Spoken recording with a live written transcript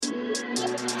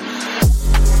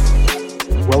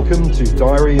Welcome to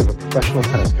Diary of a Professional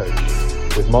Tennis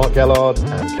Coach with Mark Gellard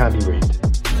and Candy Reid.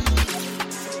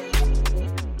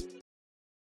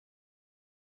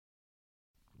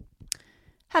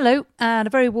 Hello, and a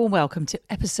very warm welcome to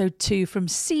episode 2 from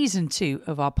season 2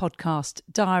 of our podcast,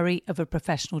 Diary of a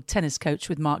Professional Tennis Coach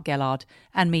with Mark Gellard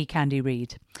and me, Candy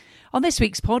Reid. On this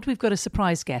week's pod, we've got a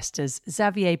surprise guest as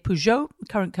Xavier Pujol,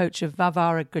 current coach of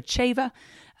Varvara Gracheva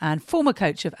and former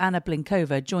coach of Anna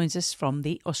Blinkova, joins us from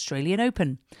the Australian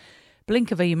Open.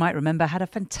 Blinkova, you might remember, had a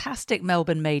fantastic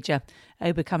Melbourne major,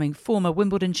 overcoming former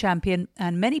Wimbledon champion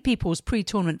and many people's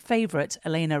pre-tournament favourite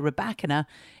Elena Rybakina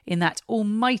in that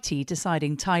almighty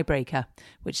deciding tiebreaker,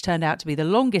 which turned out to be the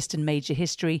longest in major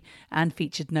history and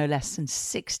featured no less than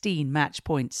 16 match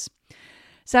points.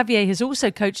 Xavier has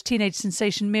also coached teenage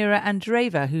sensation Mira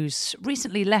Andreeva, who's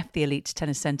recently left the Elite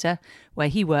Tennis Centre, where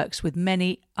he works with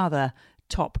many other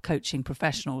top coaching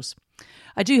professionals.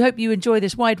 I do hope you enjoy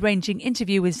this wide-ranging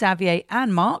interview with Xavier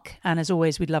and Mark, and as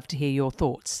always, we'd love to hear your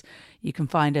thoughts. You can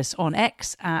find us on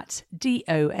X at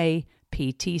Doaptc.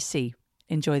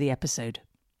 Enjoy the episode.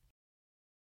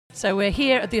 So we're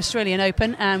here at the Australian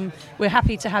Open, and we're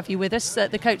happy to have you with us,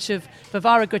 the coach of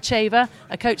Varvara Gracheva,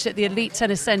 a coach at the Elite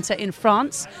Tennis Centre in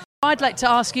France. I'd like to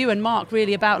ask you and Mark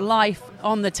really about life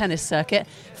on the tennis circuit.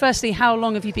 Firstly, how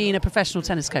long have you been a professional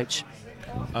tennis coach?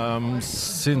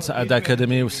 Since at the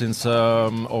academy, since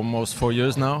almost 4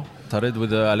 years now. Started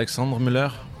with Alexandre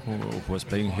Müller, who was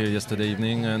playing here yesterday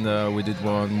evening, and we did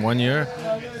one year.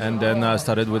 And then I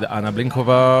started with Anna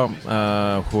Blinkova,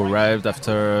 who arrived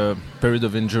after a period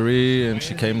of injury, and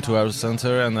she came to our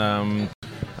center,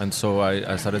 and so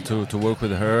I started to work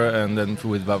with her, and then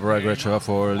with Varvara Gracheva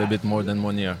for a little bit more than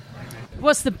 1 year.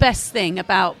 What's the best thing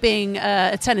about being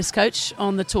a tennis coach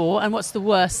on the tour, and what's the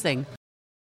worst thing?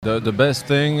 The best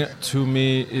thing to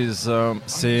me is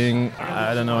seeing,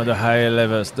 the higher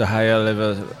levels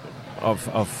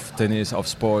of tennis, of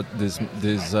sport, these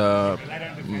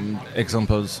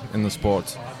examples in the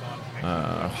sport.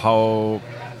 How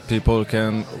people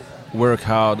can work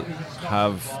hard,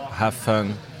 have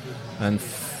fun, and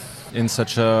in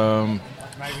such a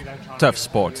tough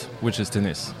sport, which is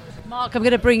tennis. Mark, I'm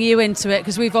going to bring you into it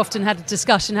because we've often had a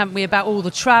discussion, haven't we, about all the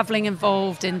travelling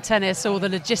involved in tennis, all the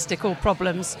logistical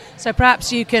problems. So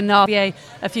perhaps you can ask a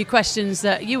few questions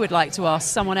that you would like to ask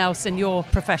someone else in your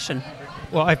profession.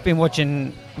 Well, I've been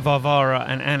watching Varvara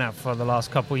and Anna for the last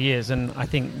couple of years, and I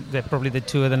think they're probably the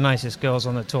two of the nicest girls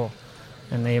on the tour,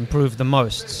 and they improved the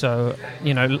most. So,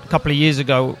 a couple of years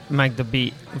ago, Magda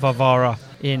beat Varvara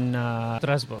in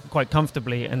Strasbourg quite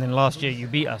comfortably, and then last year you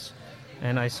beat us.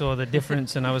 And I saw the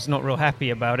difference, and I was not real happy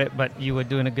about it, but you were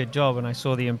doing a good job, and I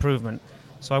saw the improvement.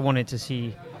 So I wanted to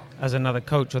see, as another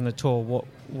coach on the tour,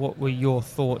 what were your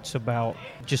thoughts about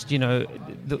just,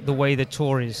 the way the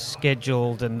tour is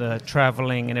scheduled and the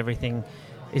traveling and everything.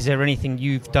 Is there anything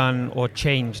you've done or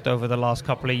changed over the last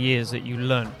couple of years that you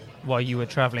learned while you were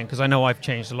traveling? Because I know I've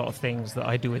changed a lot of things that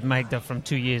I do with Magda from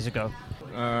 2 years ago.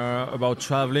 About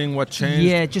traveling, what changed?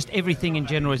 Yeah, just everything in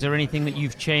general. Is there anything that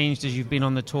you've changed as you've been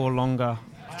on the tour longer?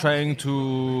 Trying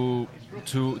to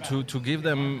give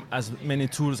them as many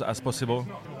tools as possible,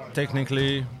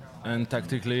 technically and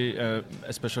tactically,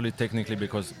 especially technically,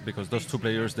 because those two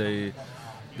players they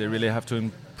really have to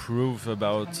improve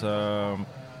about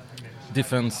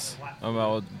defense,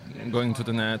 about going to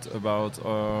the net, about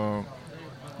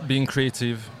being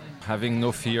creative, having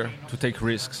no fear, to take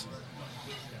risks.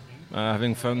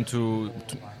 Having fun to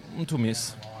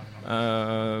miss.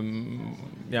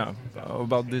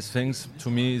 About these things, to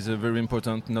me, is very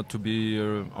important not to be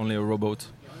only a robot.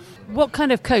 What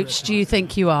kind of coach do you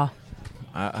think you are?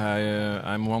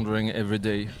 I'm wondering every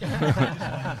day.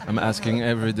 I'm asking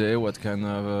every day what kind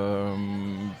of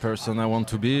person I want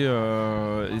to be.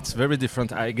 It's very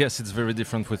different. I guess it's very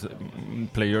different with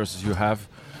players you have.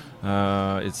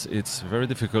 It's very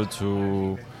difficult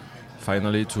to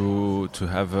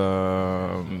have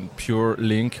a pure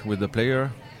link with the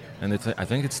player, and I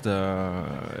think it's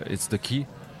the key.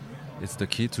 It's the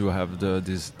key to have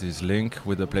this link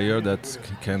with the player that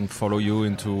can follow you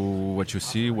into what you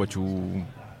see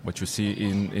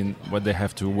in what they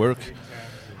have to work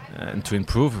and to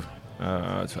improve,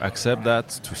 to accept that,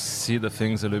 to see the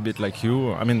things a little bit like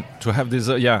you. I mean, to have this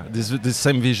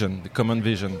same vision, the common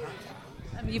vision.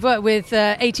 You've worked with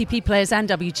ATP players and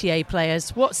WTA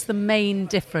players. What's the main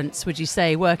difference, would you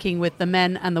say, working with the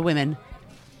men and the women?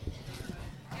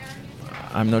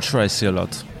 I'm not sure I see a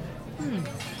lot.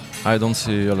 I don't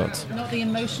see a lot. Not the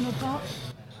emotional part?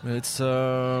 It's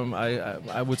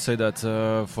I would say that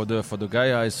for the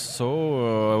guy I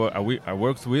saw I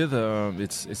worked with,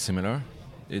 it's similar.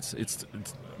 it's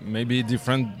maybe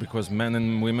different because men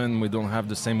and women, we don't have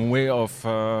the same way of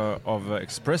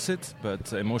express it,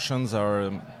 but emotions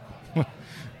are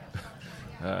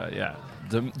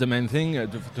the main thing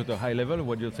to the high level.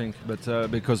 What do you think? But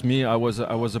because me, I was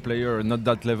a player, not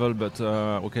that level, but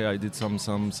okay, I did some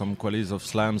qualies of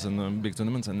slams and big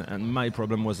tournaments, and my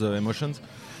problem was emotions.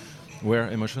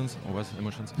 Was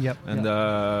emotions. Yep.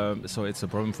 And so it's a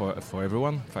problem for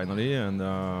everyone finally, and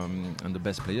the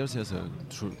best players, yes,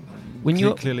 true.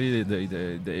 Clearly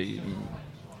they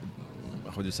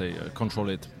how do you say, control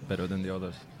it better than the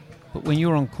others. But when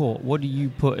you're on court, what do you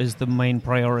put as the main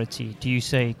priority? Do you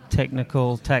say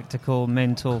technical, tactical,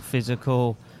 mental,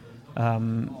 physical,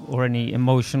 or any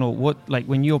emotional? What, like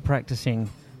when you're practicing?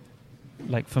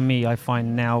 Like for me, I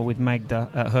find now with Magda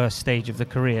at her stage of the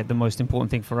career, the most important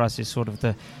thing for us is sort of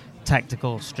the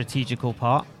tactical, strategical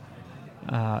part.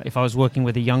 If I was working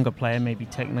with a younger player, maybe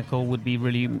technical would be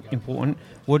really important.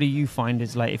 What do you find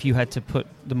is, like, if you had to put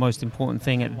the most important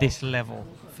thing at this level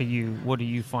for you, what do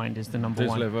you find is the number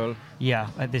one? This level? Yeah,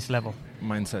 at this level.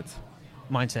 Mindset.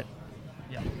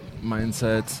 Yeah.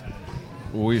 Mindset.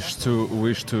 Wish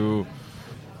to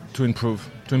improve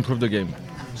the game.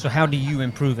 So how do you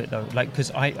improve it though? Like, because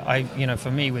I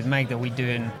for me with Magda,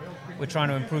 we're trying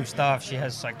to improve stuff. She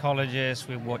has psychologists,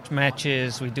 we watch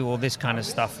matches, we do all this kind of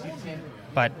stuff.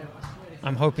 But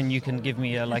I'm hoping you can give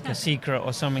me a secret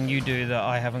or something you do that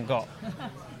I haven't got.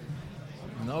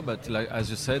 No, but like as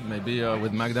you said, maybe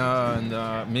with Magda and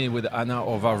me with Anna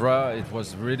or Vavra, it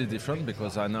was really different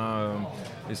because Anna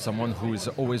is someone who is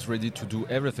always ready to do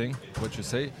everything, what you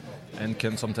say, and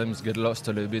can sometimes get lost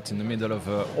a little bit in the middle of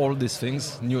all these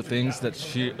things, new things that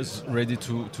she is ready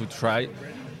to try.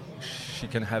 She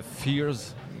can have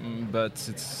fears, but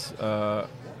it's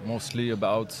mostly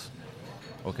about,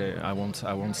 okay, I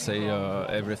won't say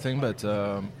everything, but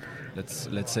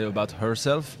let's say about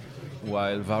herself.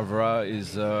 While Vavra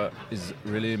is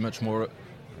really much more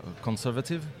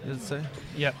conservative, let's say.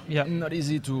 Yeah. Not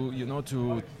easy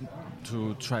to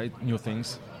try new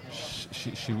things.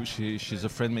 She's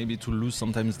afraid maybe to lose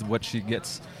sometimes what she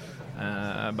gets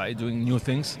by doing new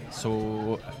things.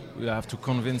 So we have to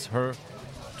convince her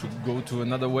to go to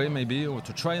another way, maybe, or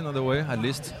to try another way at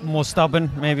least. More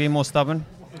stubborn.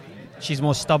 She's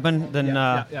more stubborn than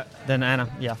Anna.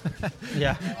 Yeah.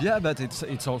 Yeah. Yeah, but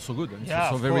it's also good. It's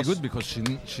also very good because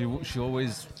she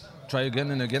always try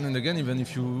again and again and again, even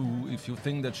if you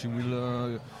think that she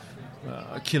will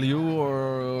kill you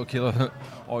or kill her,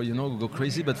 or go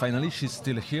crazy. But finally, she's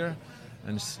still here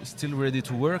and still ready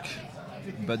to work.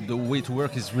 But the way to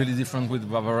work is really different with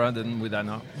Barbara than with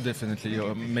Anna, definitely,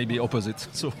 or maybe opposite.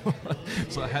 So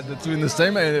I had the two in the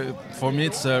same. For me,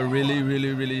 it's a really,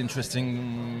 really, really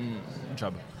interesting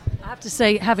job. I have to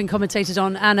say, having commentated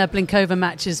on Anna Blinkova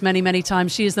matches many, many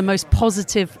times, she is the most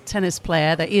positive tennis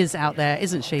player there is out there,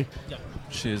 isn't she? Yeah.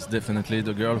 She is definitely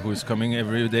the girl who is coming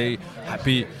every day,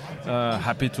 happy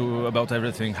about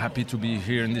everything, happy to be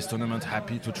here in this tournament,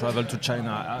 happy to travel to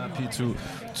China, happy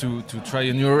to try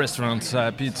a new restaurant,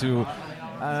 happy to.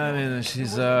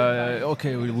 She's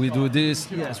okay. We do this.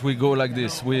 Yes, we go like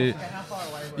this.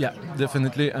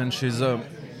 Definitely, and she's.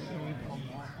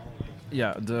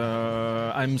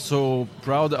 I'm so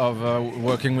proud of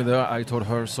working with her. I told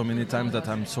her so many times that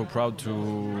I'm so proud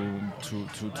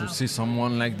to see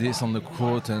someone like this on the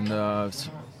court and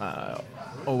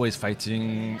always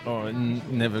fighting. Or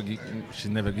she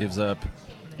never gives up.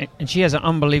 And she has an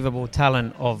unbelievable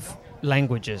talent of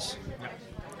languages.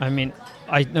 I mean,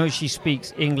 I know she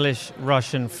speaks English,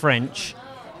 Russian, French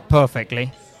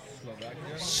perfectly.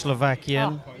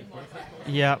 Slovakian.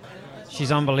 Yeah.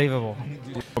 She's unbelievable.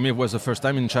 For me, it was the first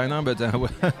time in China, but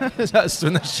as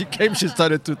soon as she came, she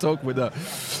started to talk with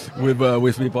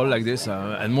people like this,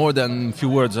 and more than few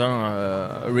words,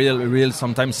 real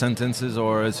sometimes sentences.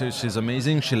 Or she's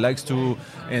amazing. She likes to,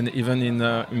 and even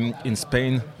in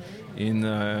Spain, in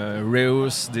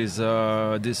Reus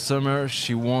this summer,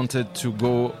 she wanted to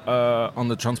go on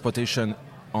the transportation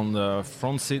on the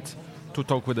front seat to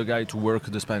talk with the guy to work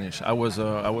the Spanish. I was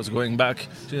going back.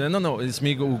 She said, no, it's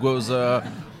me who goes, on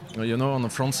the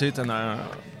front seat and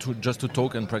to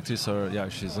talk and practice her. Yeah,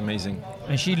 she's amazing.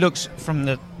 And she looks from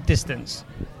the distance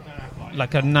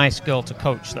like a nice girl to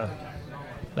coach, though.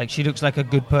 Like she looks like a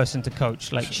good person to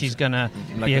coach. Like she's gonna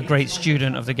be a great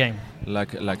student of the game.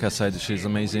 Like I said, she's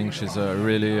amazing. She's a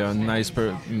really nice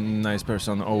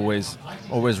person. Always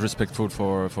respectful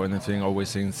for anything. Always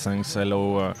saying thanks,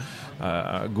 hello,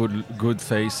 good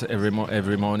face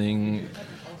every morning.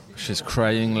 she's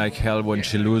crying like hell when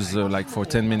she loses like for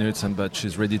 10 minutes, but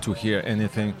she's ready to hear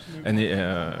anything, and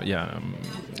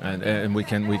we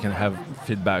can have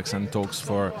feedbacks and talks.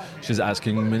 She's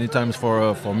asking many times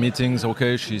for meetings.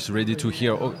 Okay, she's ready to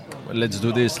hear. Oh, let's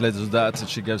do this, let's do that.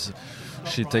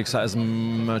 She takes as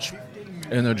much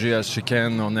energy as she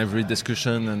can on every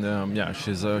discussion, and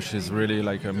she's really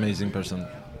like an amazing person.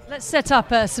 Let's set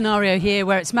up a scenario here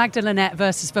where it's Magda Linette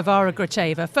versus Varvara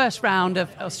Gracheva, first round of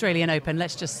Australian Open,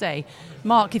 let's just say.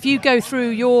 Mark, if you go through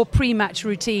your pre-match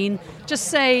routine, just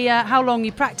say how long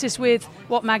you practice with,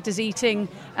 what Magda's eating,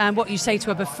 and what you say to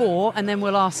her before, and then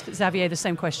we'll ask Xavier the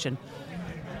same question.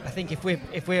 I think if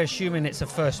we're assuming it's the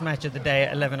first match of the day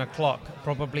at 11 o'clock,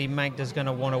 probably Magda's going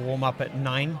to want to warm up at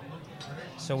 9.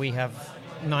 So we have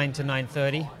 9 to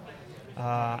 9:30.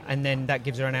 And then that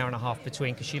gives her an hour and a half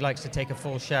between, because she likes to take a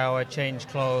full shower, change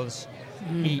clothes,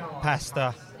 eat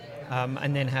pasta,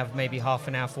 and then have maybe half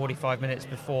an hour, 45 minutes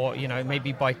before,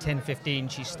 maybe by 10:15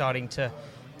 she's starting to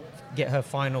get her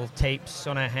final tapes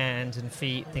on her hands and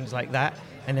feet, things like that.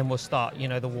 And then we'll start,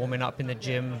 the warming up in the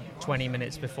gym 20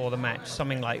 minutes before the match.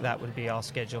 Something like that would be our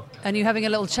schedule. And you having a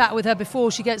little chat with her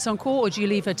before she gets on court, or do you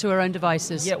leave her to her own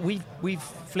devices? Yeah, we've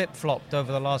flip-flopped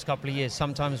over the last couple of years.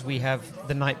 Sometimes we have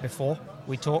the night before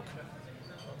we talk.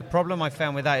 The problem I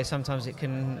found with that is sometimes it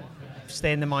can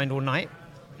stay in the mind all night,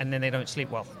 and then they don't sleep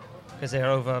well because they're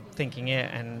overthinking it.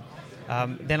 And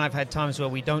then I've had times where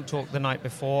we don't talk the night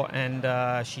before,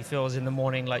 and she feels in the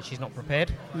morning like she's not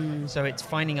prepared. So it's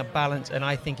finding a balance, and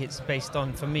I think it's based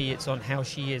on, for me, it's on how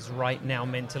she is right now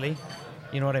mentally.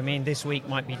 You know what I mean? This week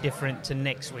might be different to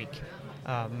next week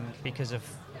because of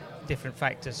different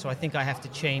factors. So I think I have to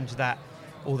change that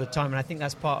all the time, and I think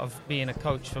that's part of being a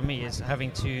coach for me, is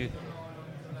having to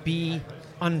be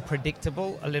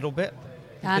unpredictable a little bit.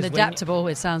 And adaptable,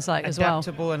 it sounds like, as well.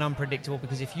 Adaptable and unpredictable,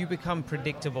 because if you become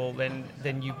predictable,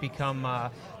 then you become... I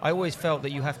always felt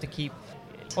that you have to keep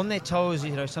on their toes.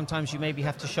 Sometimes you maybe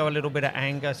have to show a little bit of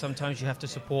anger. Sometimes you have to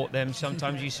support them.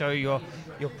 Sometimes you show you're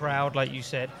proud, like you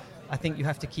said. I think you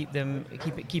have to keep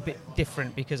it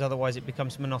different, because otherwise it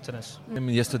becomes monotonous.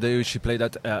 Yesterday she played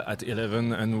at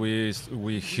 11, and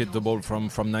we hit the ball from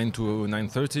 9 to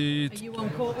 9:30. Are you on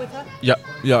court with her?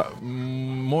 Yeah.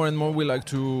 More and more we like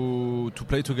to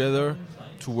play together,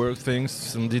 to work things,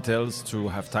 some details, to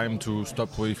have time to stop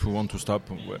if we want to stop,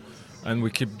 and we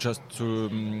keep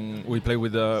we play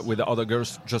with the other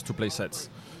girls just to play sets.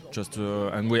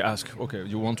 And we ask, okay,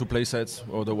 you want to play sets?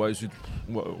 Otherwise,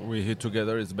 we hit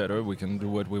together. It's better. We can do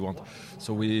what we want.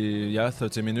 So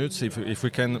 30 minutes. If we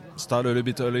can start a little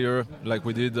bit earlier, like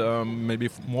we did, maybe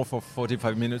more for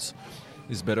 45 minutes,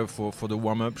 is better for the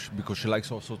warm up, because she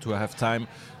likes also to have time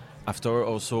after,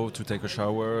 also to take a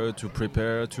shower, to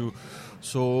prepare.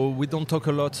 So we don't talk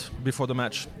a lot before the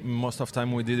match. Most of the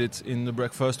time we did it in the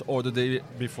breakfast or the day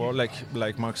before.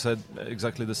 Like Mark said,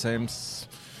 exactly the same.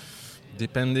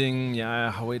 Depending,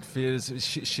 how it feels.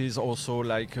 She's also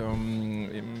like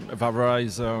Varvara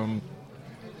is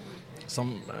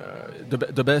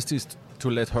the best is to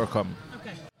let her come.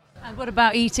 Okay. And what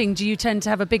about eating? Do you tend to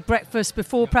have a big breakfast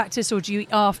before practice, or do you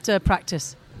eat after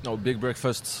practice? No, big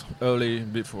breakfast early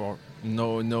before.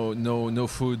 No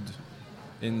food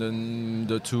in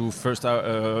the two first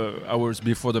hours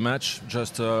before the match.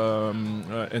 Just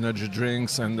energy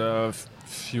drinks and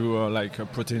few like a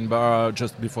protein bar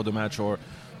just before the match,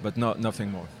 but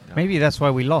nothing more. Yeah. Maybe that's why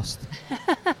we lost.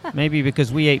 Maybe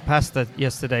because we ate pasta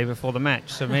yesterday before the match.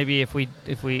 So maybe if we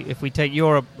take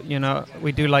Europe,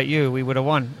 we do like you, we would have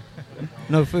won.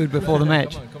 No food before the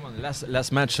match. Come on.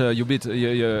 Last match you beat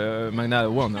Magna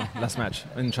won last match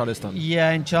in Charleston.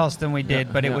 Yeah, in Charleston we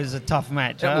did, but it was a tough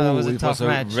match. It was a tough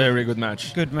match. Very good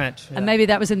match. Good match. And maybe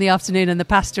that was in the afternoon and the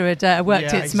pasta had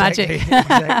worked its magic.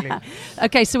 Exactly.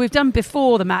 Okay, so we've done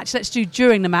before the match. Let's do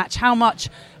during the match. How much,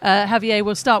 Javier,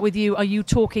 we'll start with you. Are you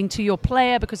talking to your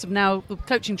player? Because of now the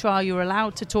coaching trial, you're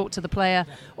allowed to talk to the player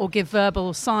or give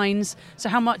verbal signs. So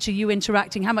how much are you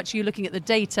interacting? How much are you looking at the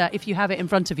data if you have it in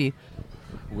front of you?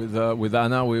 With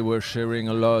Anna, we were sharing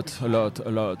a lot.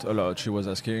 She was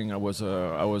asking. I was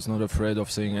not afraid of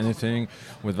saying anything.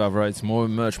 With Varvara, it's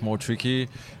much more tricky,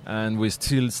 and we're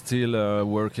still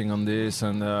working on this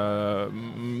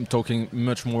and talking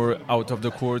much more out of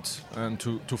the court, and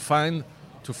to find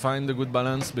the good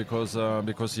balance, because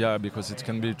it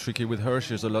can be tricky with her.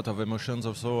 She has a lot of emotions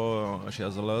also. She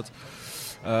has a lot.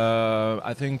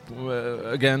 I think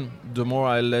again, the more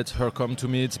I let her come to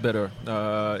me, it's better.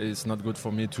 It's not good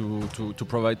for me to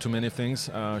provide too many things.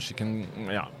 She can,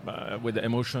 with the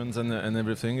emotions and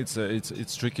everything,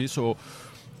 it's tricky. So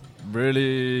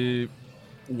really,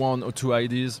 1 or 2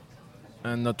 ideas,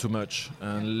 and not too much,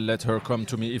 and let her come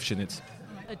to me if she needs.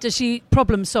 Does she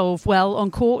problem solve well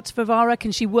on court, Varvara?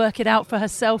 Can she work it out for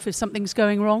herself if something's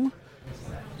going wrong?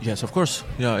 Yes, of course.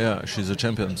 Yeah. She's a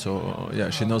champion, so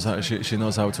she knows how she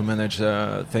knows how to manage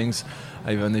things.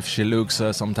 Even if she looks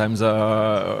sometimes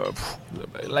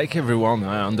like everyone,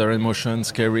 under emotion,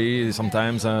 scary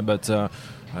sometimes, but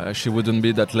she wouldn't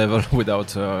be that level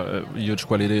without huge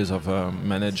qualities of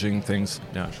managing things.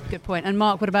 Yeah. Good point. And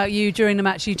Mark, what about you during the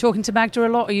match? Are you talking to Magda a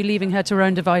lot, or are you leaving her to her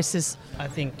own devices? I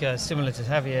think similar to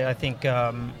Javier. I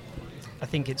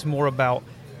think it's more about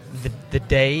the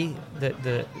day.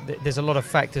 There's a lot of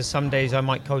factors. Some days I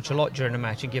might coach a lot during the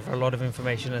match and give her a lot of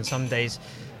information, and some days,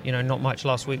 not much.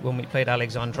 Last week when we played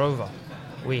Alexandrova,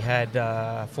 we had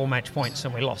 4 match points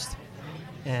and we lost.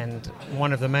 And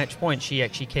one of the match points, she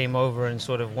actually came over and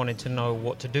sort of wanted to know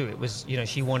what to do. It was,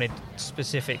 she wanted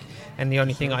specific, and the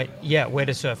only thing where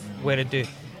to surf, where to do,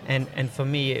 and for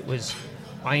me it was,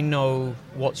 I know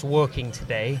what's working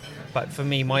today, but for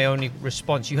me my only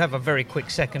response, you have a very quick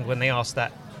second when they ask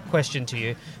that question to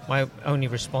you. My only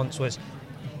response was,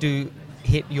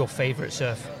 hit your favorite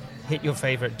surf, hit your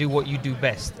favorite, do what you do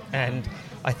best. And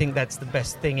I think that's the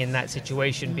best thing in that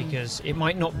situation, because it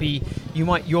might not be,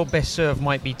 your best serve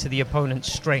might be to the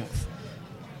opponent's strength,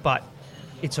 but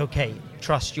it's okay.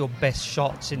 Trust your best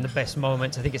shots in the best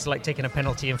moments. I think it's like taking a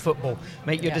penalty in football.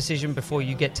 Make your decision before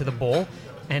you get to the ball,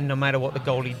 and no matter what the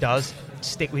goalie does,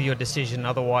 stick with your decision.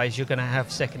 Otherwise, you're going to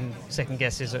have second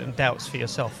guesses and doubts for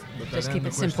yourself. Just keep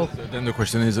it simple. Then the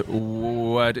question is,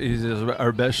 what is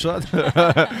her best shot?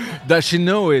 Does she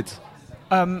know it?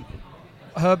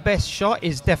 Her best shot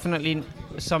is definitely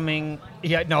something.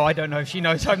 Yeah, no, I don't know if she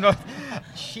knows. I'm not.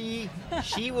 She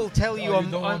will tell you. I'm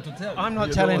not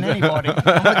telling anybody.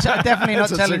 I'm definitely not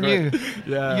telling you.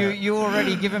 Yeah. You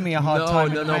already given me a hard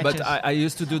time. No. But I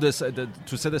used to do this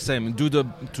to say the same.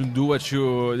 Do what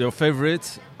your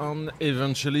favorite, and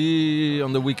eventually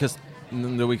on the weakest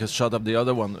shot of the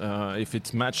other one. If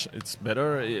it's match, it's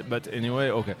better. But anyway,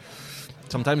 okay.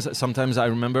 Sometimes I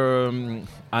remember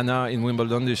Anna in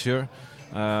Wimbledon this year.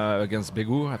 Against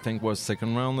Begu, I think was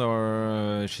second round,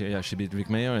 or she beat Rick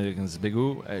Mayer against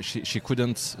Begu. She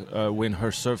couldn't win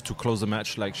her serve to close the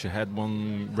match. Like, she had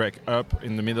one break up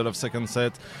in the middle of second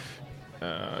set.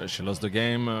 She lost the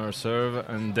game, her serve,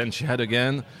 and then she had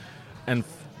again, and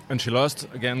she lost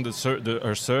again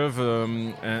her serve,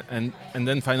 and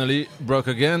then finally broke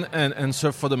again and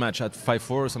served for the match at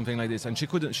 5-4 or something like this. And she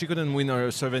couldn't win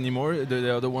her serve anymore.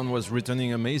 The other one was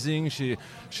returning amazing. She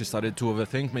started to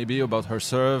overthink maybe about her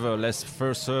serve, less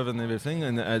first serve and everything.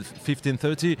 And at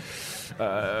 15-30,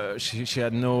 she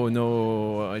had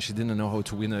she didn't know how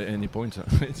to win any point.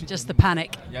 Just the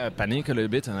panic. Yeah, panic a little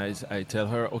bit. And I tell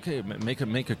her, okay, make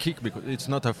a kick, because it's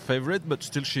not her favorite, but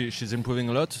still she's improving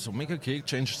a lot. So make a kick,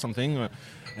 change something,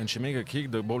 and she make a kick.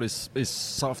 The ball is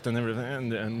soft and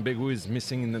everything, and Begu is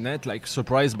missing in the net, like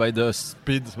surprised by the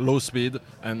low speed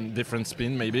and different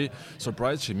spin maybe.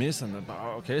 Surprised, she missed, and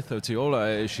okay,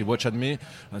 30-all. She watched at me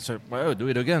and said, well, do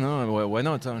it again, huh? Why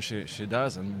not? She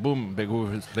does, and boom,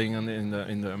 Begu is playing in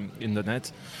the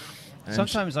net. And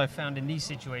sometimes I found in these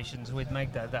situations with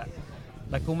Magda that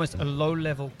like almost a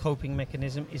low-level coping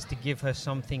mechanism is to give her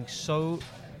something so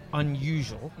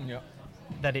unusual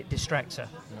that it distracts her.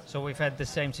 Yeah. So we've had the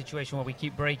same situation where we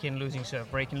keep breaking, losing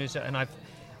serve, and I've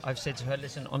said to her,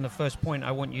 listen, on the first point,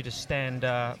 I want you to stand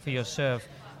for your serve.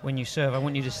 When you serve, I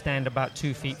want you to stand about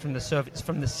 2 feet from the serve. It's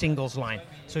from the singles line.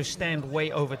 So stand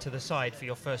way over to the side for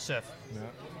your first serve. Yeah.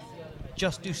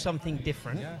 Just do something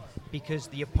different, because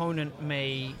the opponent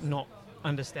may not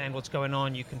understand what's going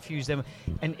on, you confuse them,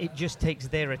 and it just takes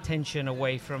their attention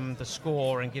away from the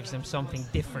score and gives them something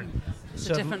different.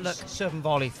 Different look. Serve and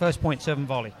volley. First point, serve and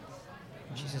volley.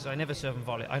 Jesus, I never serve and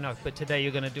volley. I know, but today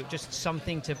you're going to do just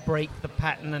something to break the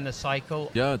pattern and the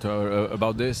cycle. Yeah,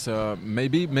 about this,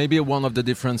 maybe one of the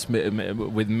difference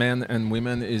with men and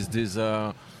women is this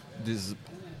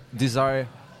desire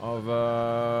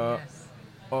of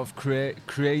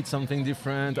create something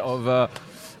different, of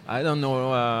I don't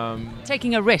know.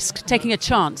 Taking a risk, taking a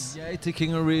chance. Yeah,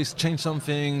 taking a risk, change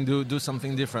something, do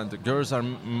something different. The girls are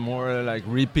more like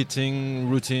repeating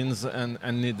routines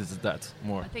and need that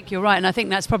more. I think you're right, and I think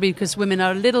that's probably because women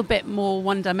are a little bit more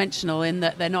one-dimensional in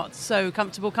that they're not so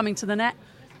comfortable coming to the net.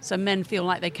 So men feel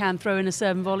like they can throw in a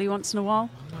serve and volley once in a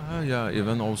while. Yeah,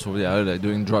 even also like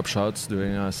doing drop shots,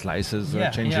 doing slices,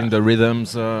 changing the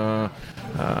rhythms.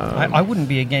 I wouldn't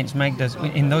be against Magda's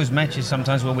in those matches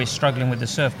sometimes where we're struggling with the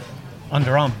serve,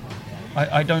 underarm.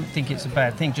 I don't think it's a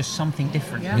bad thing, just something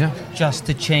different. Just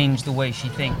to change the way she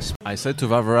thinks. I said to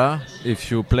Varvara,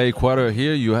 if you play quarter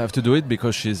here, you have to do it,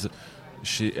 because she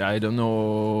I don't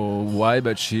know why,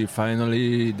 but she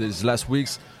finally, these last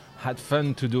weeks, had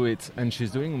fun to do it, and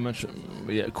she's doing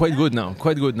quite good now.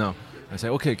 I say,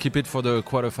 okay, keep it for the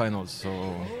quarterfinals. So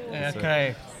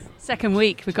Okay. Second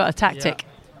week, we've got a tactic.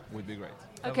 would be great.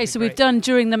 Okay, so we've done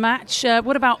during the match.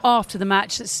 What about after the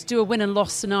match? Let's do a win and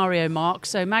loss scenario, Mark.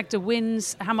 So Magda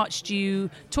wins. How much do you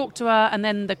talk to her? And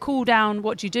then the cool down,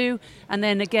 what do you do? And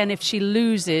then again, if she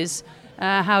loses,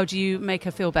 how do you make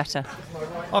her feel better?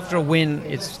 After a win,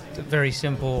 it's very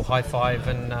simple, high five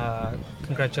and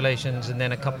congratulations, and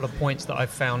then a couple of points that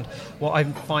I've found. What I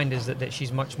find is that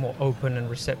she's much more open and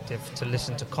receptive to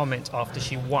listen to comments after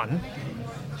she won.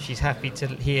 She's happy to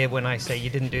hear when I say you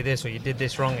didn't do this or you did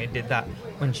this wrong, you did that.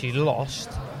 When she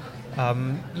lost,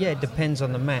 it depends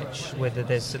on the match, whether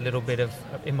there's a little bit of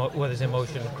whether there's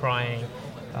emotion, crying.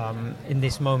 In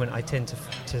this moment, I tend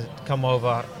to come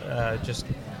over, just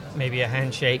maybe a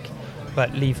handshake,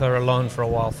 but leave her alone for a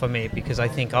while for me, because I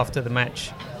think after the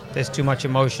match there's too much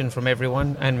emotion from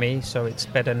everyone and me, so it's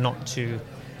better not to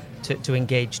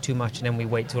engage too much, and then we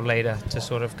wait till later to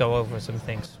sort of go over some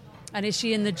things. And is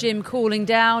she in the gym cooling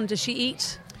down? Does she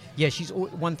eat? Yeah,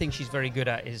 one thing she's very good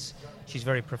at is she's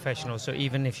very professional, so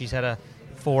even if she's had a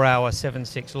 4-hour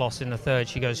 7-6 loss in the third,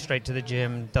 she goes straight to the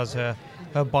gym, does her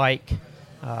bike.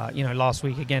 Last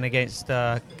week again against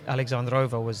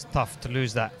Alexandrova was tough to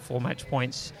lose that 4 match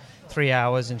points, 3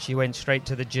 hours, and she went straight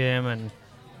to the gym and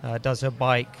does her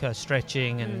bike,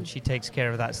 stretching, and she takes care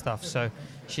of that stuff. So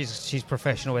she's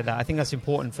professional with that. I think that's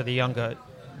important for the younger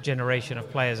generation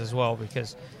of players as well,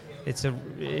 because it's an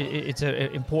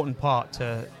important part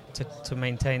to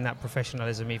maintain that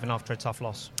professionalism even after a tough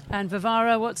loss. And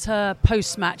Varvara, what's her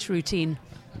post-match routine?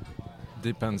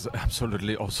 Depends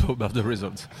absolutely also about the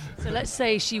results. So let's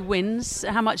say she wins.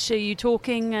 How much are you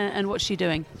talking and what's she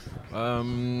doing?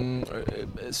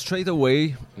 Straight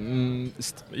away,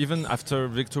 even after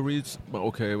victory, it's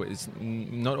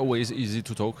not always easy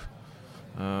to talk.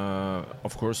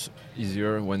 Of course,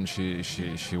 easier when she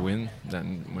win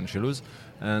than when she lose.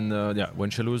 And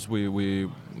when she lose, we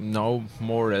now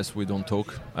more or less we don't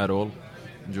talk at all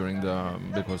during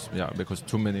because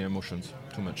too many emotions,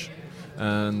 too much.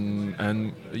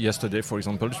 And yesterday, for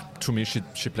example, to me,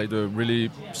 she played a really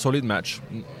solid match,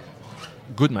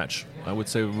 good match. I would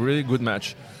say really good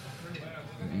match.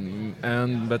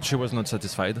 But she was not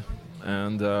satisfied,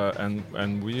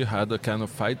 and we had a kind of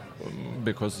fight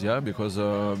because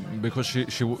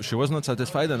she was not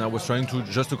satisfied, and I was trying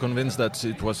to convince that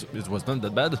it was not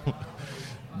that bad.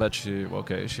 But she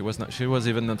was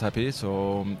even not happy.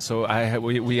 So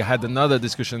we had another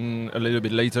discussion a little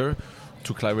bit later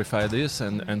to clarify this,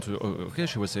 and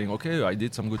she was saying, okay, I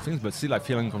did some good things, but still I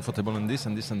feel uncomfortable in this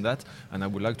and this and that, and I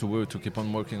would like to keep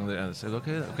on working on it. And I said,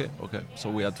 okay.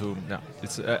 So we had to,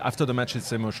 it's after the match,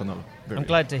 it's emotional. I'm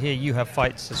glad to hear you have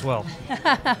fights as well,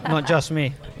 not just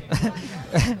me. A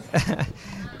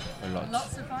lot.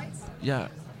 Lots of fights? Yeah.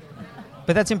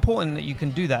 But that's important that you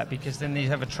can do that, because then you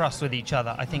have a trust with each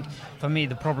other. I think for me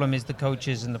the problem is the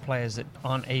coaches and the players that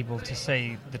aren't able to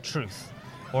say the truth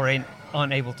or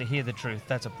aren't able to hear the truth.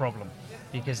 That's a problem,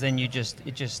 because then it just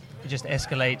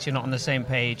escalates. You're not on the same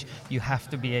page. You have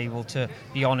to be able to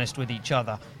be honest with each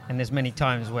other. And there's many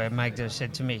times where Magda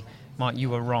said to me, Mark, you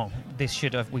were wrong. We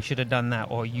should have done that,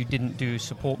 or you didn't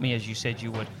support me as you said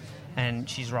you would. And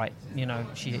she's right.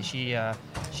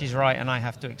 She's right, and I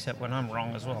have to accept when I'm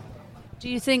wrong as well. Do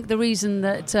you think the reason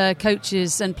that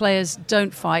coaches and players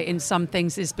don't fight in some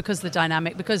things is because of the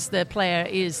dynamic, because the player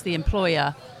is the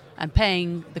employer and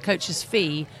paying the coach's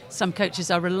fee? Some coaches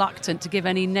are reluctant to give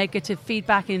any negative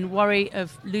feedback in worry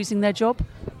of losing their job?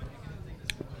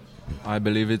 I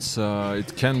believe it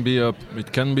can be a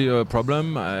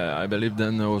problem. I believe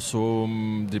then also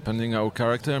depending on our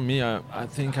character. Me, I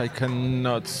think I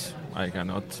cannot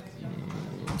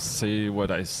say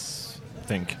what I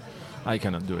think. I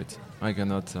cannot do it. I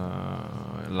cannot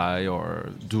lie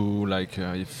or do like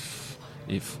if.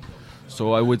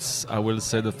 So I will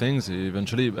say the things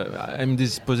eventually. I'm in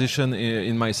this position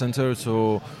in my center,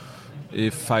 so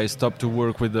if I stop to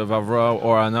work with Vavra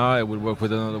or Anna, I will work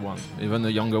with another one, even a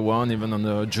younger one, even on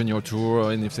the junior tour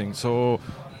or anything. So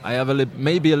I have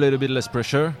maybe a little bit less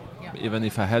pressure, even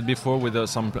if I had before with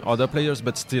some other players,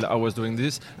 but still I was doing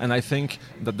this, and I think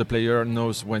that the player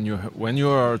knows when you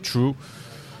are true.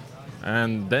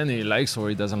 And then he likes or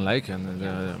he doesn't like,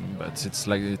 but it's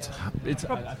like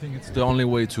I think it's the only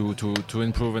way to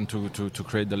improve and to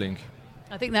create the link.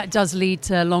 I think that does lead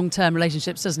to long-term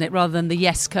relationships, doesn't it? Rather than the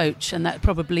yes coach, and that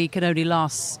probably can only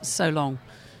last so long.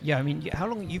 Yeah, I mean, how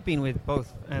long you've been with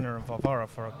both Anna and Varvara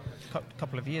for a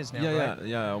couple of years now?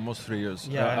 Yeah, almost 3 years.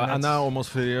 Yeah, Anna almost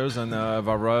 3 years, and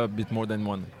Varvara a bit more than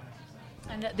 1.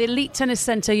 And at the Elite Tennis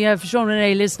Centre, you have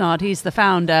Jean-René Lisnard. He's the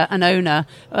founder and owner.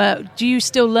 Do you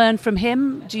still learn from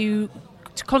him? Do you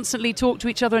constantly talk to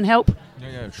each other and help?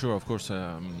 Yeah, sure, of course.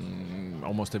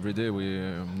 Almost every day,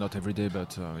 not every day,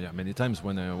 but many times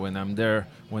when I'm there,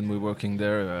 when we're working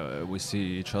there, we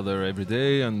see each other every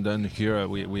day, and then here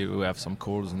we have some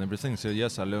calls and everything. So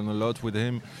yes, I learn a lot with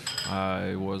him.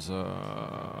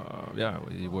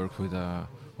 He worked with,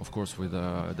 of course, with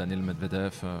Daniil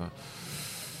Medvedev.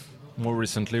 More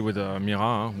recently with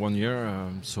Mira, 1 year.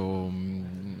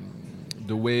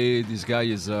 The way this guy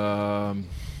is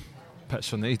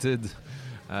passionated.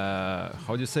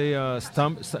 How do you say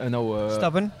stubborn?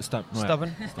 Stubborn.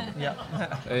 Yeah,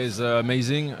 is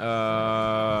amazing.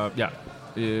 To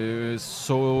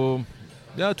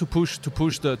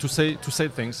say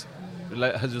things,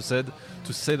 like, as you said,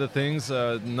 to say the things,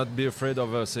 not be afraid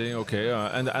of saying okay.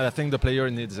 And I think the player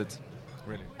needs it.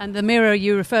 Really. And the Mira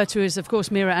you refer to is, of course,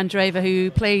 Mira Andreeva,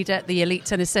 who played at the Elite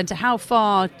Tennis Centre. How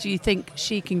far do you think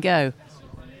she can go?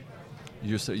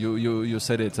 You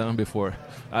said it before.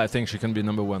 I think she can be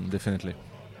number one, definitely.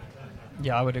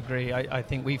 Yeah, I would agree. I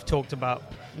think we've talked about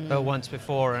her once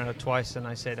before and twice, and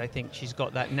I said I think she's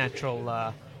got that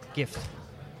natural gift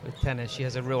with tennis. She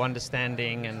has a real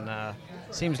understanding, and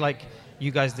seems like you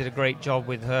guys did a great job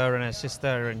with her and her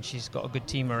sister, and she's got a good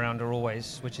team around her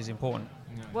always, which is important.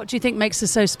 What do you think makes her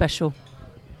so special?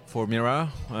 For Mira,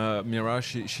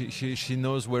 she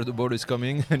knows where the ball is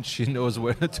coming, and she knows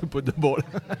where to put the ball.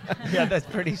 Yeah, that's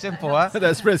pretty simple, huh?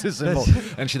 That's pretty simple.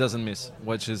 And she doesn't miss,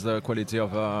 which is the quality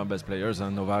of best players.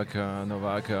 And Novak,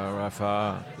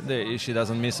 Rafa, she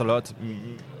doesn't miss a lot,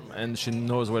 and she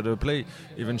knows where to play.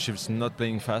 Even if she's not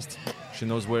playing fast, she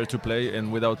knows where to play,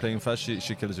 and without playing fast,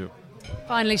 she kills you.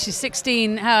 Finally, she's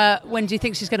 16. When do you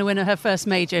think she's going to win her first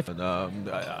major?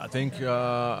 I think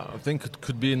it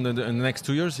could be in the next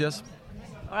 2 years, yes.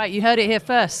 All right, you heard it here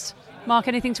first. Mark,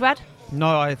 anything to add?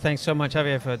 No, thanks so much,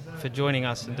 Javier, for joining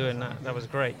us and doing that. That was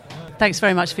great. Thanks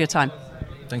very much for your time.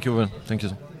 Thank you. Thank you.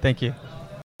 Thank you.